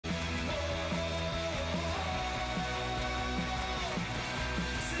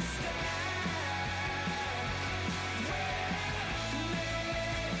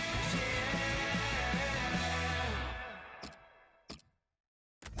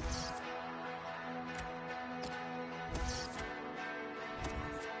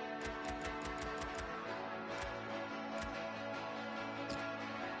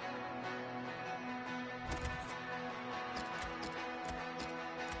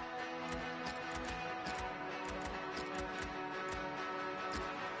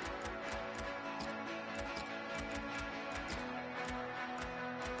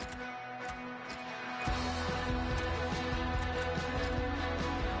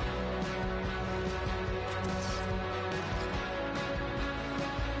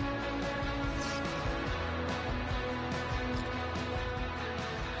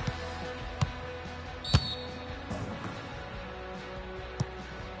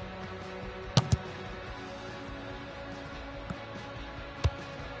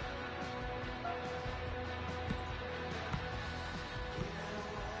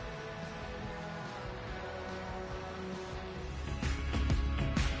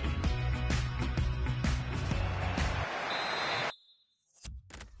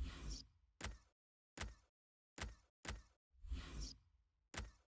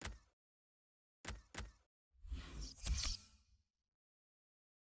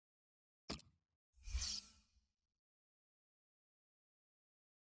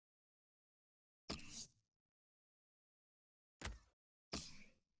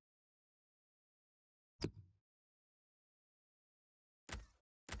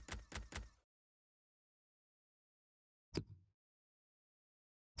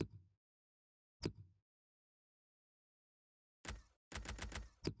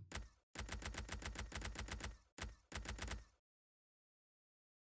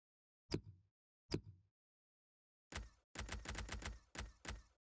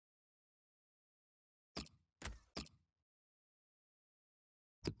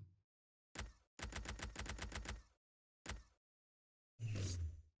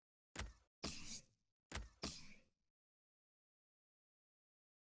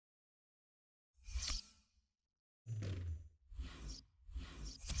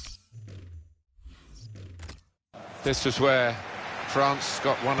This was where France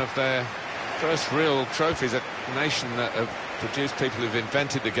got one of their first real trophies, a nation that have produced people who've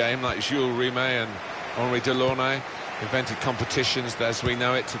invented the game, like Jules Rimet and Henri Delaunay, invented competitions as we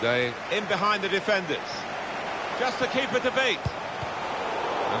know it today. In behind the defenders. Just to keep it to beat.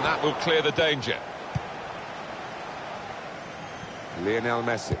 And that will clear the danger. Lionel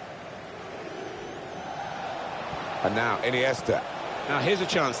Messi. And now Iniesta. Now here's a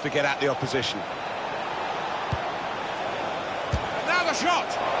chance to get at the opposition. And now the shot!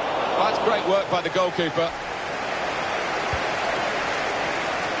 That's great work by the goalkeeper.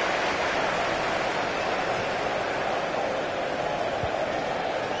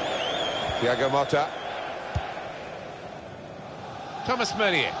 Thiago Motta. Thomas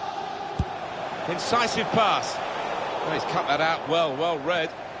Meunier. Incisive pass. Oh, he's cut that out well read.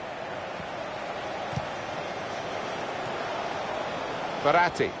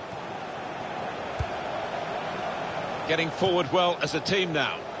 Verratti. Getting forward well as a team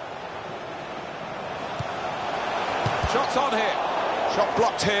now. Shots on here. Shot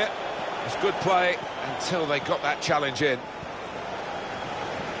blocked here. It's good play until they got that challenge in.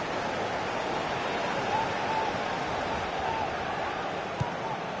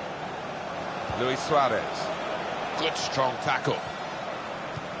 Luis Suarez. Good strong tackle.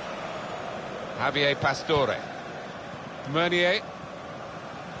 Javier Pastore. Meunier.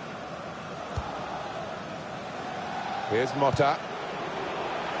 Here's Motta.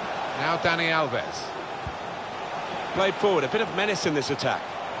 Now Dani Alves. Played forward, a bit of menace in this attack.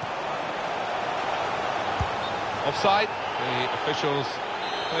 Offside. The officials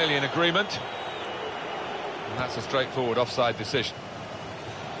clearly in agreement. And that's a straightforward offside decision.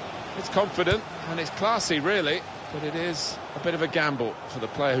 It's confident and it's classy, really, but it is a bit of a gamble for the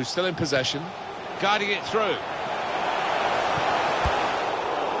player who's still in possession. Guiding it through.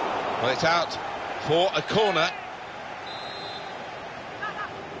 Well, it's out for a corner.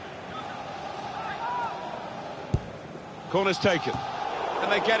 Corner's taken. And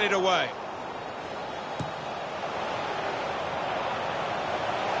they get it away.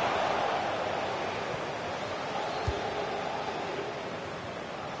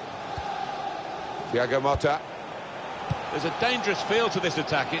 Thiago Motta. There's a dangerous feel to this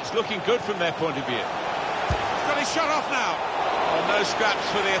attack. It's looking good from their point of view. He's got his shot off now. Well, no scraps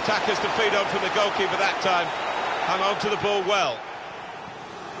for the attackers to feed on from the goalkeeper that time. Hung on to the ball well.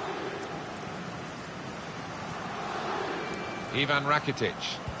 Ivan Rakitic.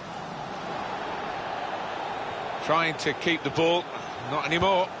 Trying to keep the ball. Not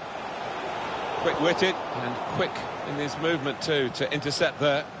anymore. Quick-witted and quick in his movement too to intercept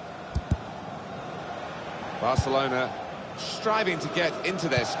there. Barcelona striving to get into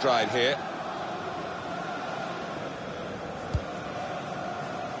their stride here.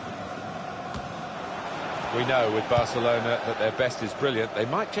 We know with Barcelona that their best is brilliant. They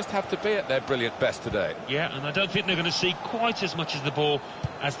might just have to be at their brilliant best today. Yeah, and I don't think they're going to see quite as much of the ball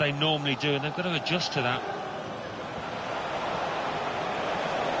as they normally do, and they've got to adjust to that.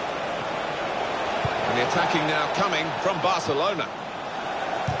 And the attacking now coming from Barcelona.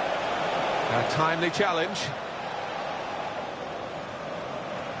 A timely challenge.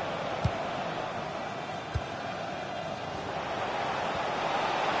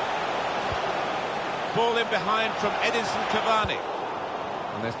 Ball in behind from Edinson Cavani.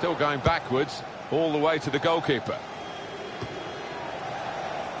 And they're still going backwards all the way to the goalkeeper.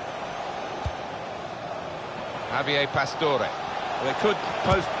 Javier Pastore. They could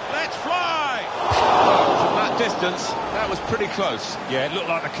post. Let's fly! Well, from that distance, that was pretty close. Yeah, it looked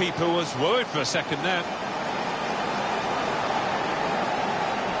like the keeper was worried for a second there.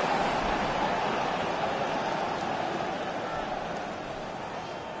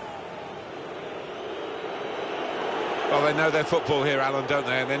 Well, they know their football here, Alan, don't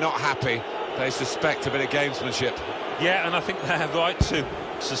they? And they're not happy. They suspect a bit of gamesmanship. Yeah, and I think they're right to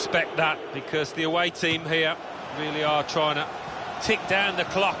suspect that, because the away team here really are trying to tick down the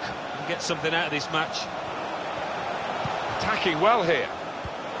clock and get something out of this match. Attacking well here.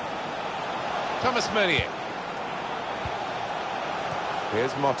 Thomas Meunier.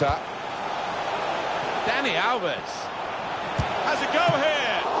 Here's Motta. Dani Alves has a go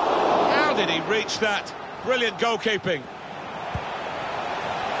here. How did he reach that? Brilliant goalkeeping.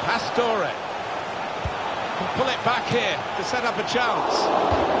 Pastore can pull it back here to set up a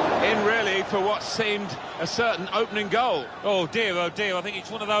chance. In really for what seemed a certain opening goal. Oh dear, I think it's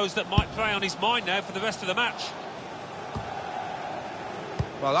one of those that might play on his mind now for the rest of the match.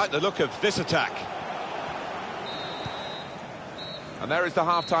 Well, I like the look of this attack. And there is the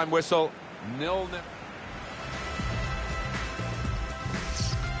half-time whistle. 0-0.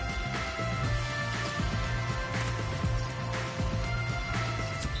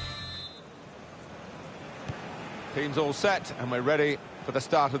 Team's all set, and we're ready for the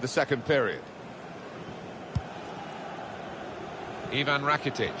start of the second period. Ivan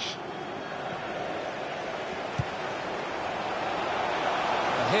Rakitic.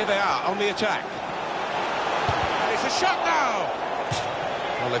 And here they are on the attack. And it's a shot now!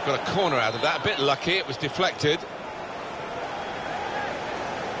 Well, they've got a corner out of that. A bit lucky, it was deflected.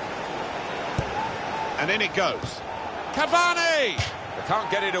 And in it goes. Cavani! They can't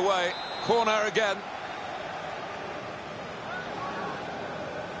get it away. Corner again.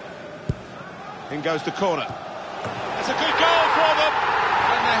 In goes the corner. It's a good goal for them,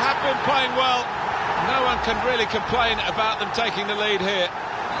 and they have been playing well. No one can really complain about them taking the lead here.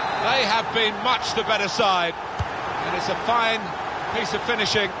 They have been much the better side, and it's a fine piece of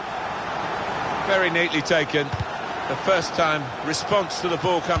finishing. Very neatly taken. The first time response to the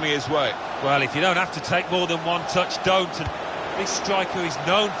ball coming his way. Well, if you don't have to take more than one touch, don't. And this striker is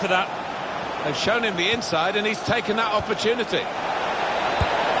known for that. They've shown him the inside, and he's taken that opportunity.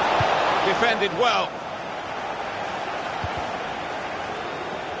 Defended well.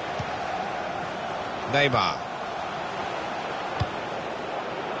 Neymar.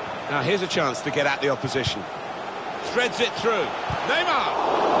 Now here's a chance to get at the opposition. Threads it through. Neymar!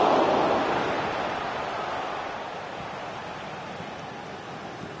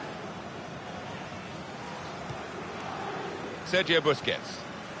 Sergio Busquets.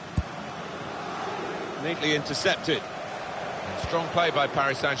 Neatly intercepted. And strong play by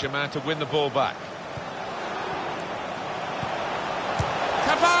Paris Saint-Germain to win the ball back.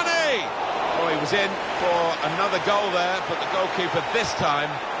 Cavani! Oh, he was in for another goal there, but the goalkeeper this time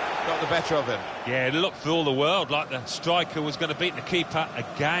got the better of him. Yeah, it looked for all the world like the striker was going to beat the keeper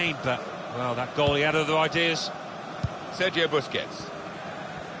again, but, well, that goalie had other ideas. Sergio Busquets.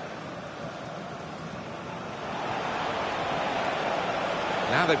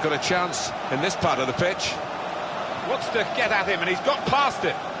 Now they've got a chance in this part of the pitch. Wants to get at him, and he's got past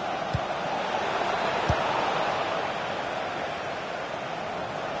it.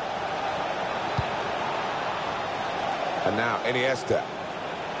 And now Iniesta.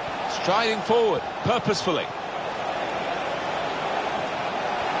 Striding forward, purposefully.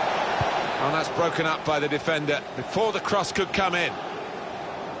 And that's broken up by the defender before the cross could come in.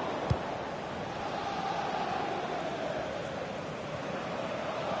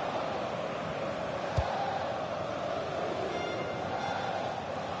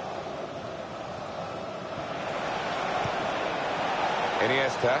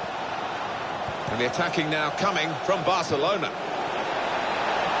 Iniesta. And the attacking now coming from Barcelona.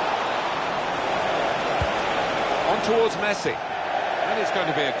 On towards Messi. And it's going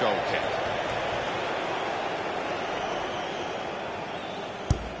to be a goal kick.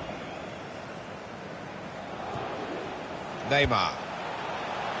 Neymar.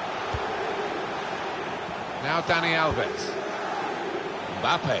 Now Dani Alves.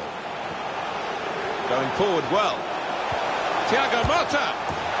 Mbappe. Going forward well. Thiago Motta.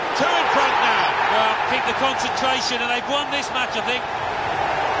 Two in front now. Well, keep the concentration, and they've won this match, I think.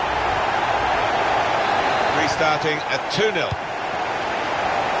 Restarting at 2-0.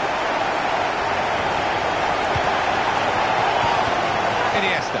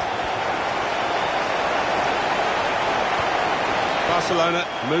 Iniesta. Barcelona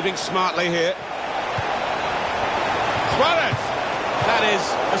moving smartly here. Suarez. That is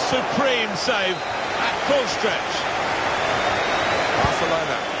a supreme save at full stretch.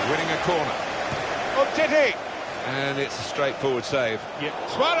 Barcelona winning a corner. Oh, did he? And it's a straightforward save. Yep.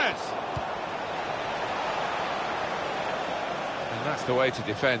 Suarez. And that's the way to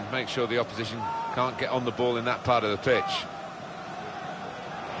defend. Make sure the opposition can't get on the ball in that part of the pitch.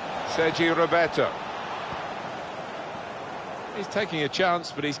 Sergi Roberto. He's taking a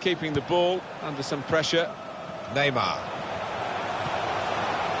chance, but he's keeping the ball under some pressure. Neymar.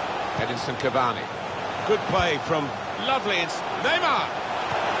 Edinson Cavani. Good play from lovely Neymar.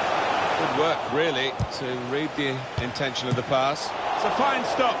 Good work, really, to read the intention of the pass. It's a fine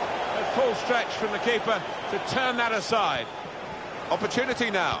stop at full stretch from the keeper to turn that aside.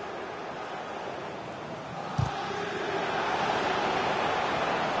 Opportunity now.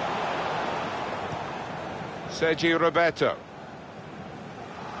 Sergi Roberto.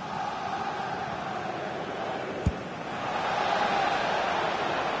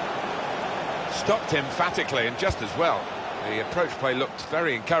 Stopped emphatically and just as well. The approach play looked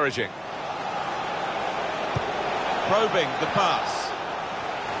very encouraging. Probing the pass.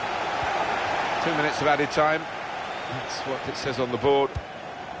 2 minutes of added time. That's what it says on the board.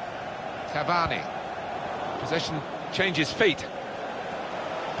 Cavani. Possession changes feet.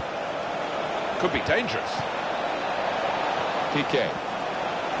 Could be dangerous. Piqué.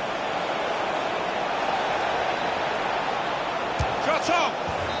 shot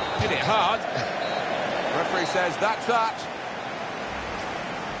on! Hit it hard. Referee says that's that.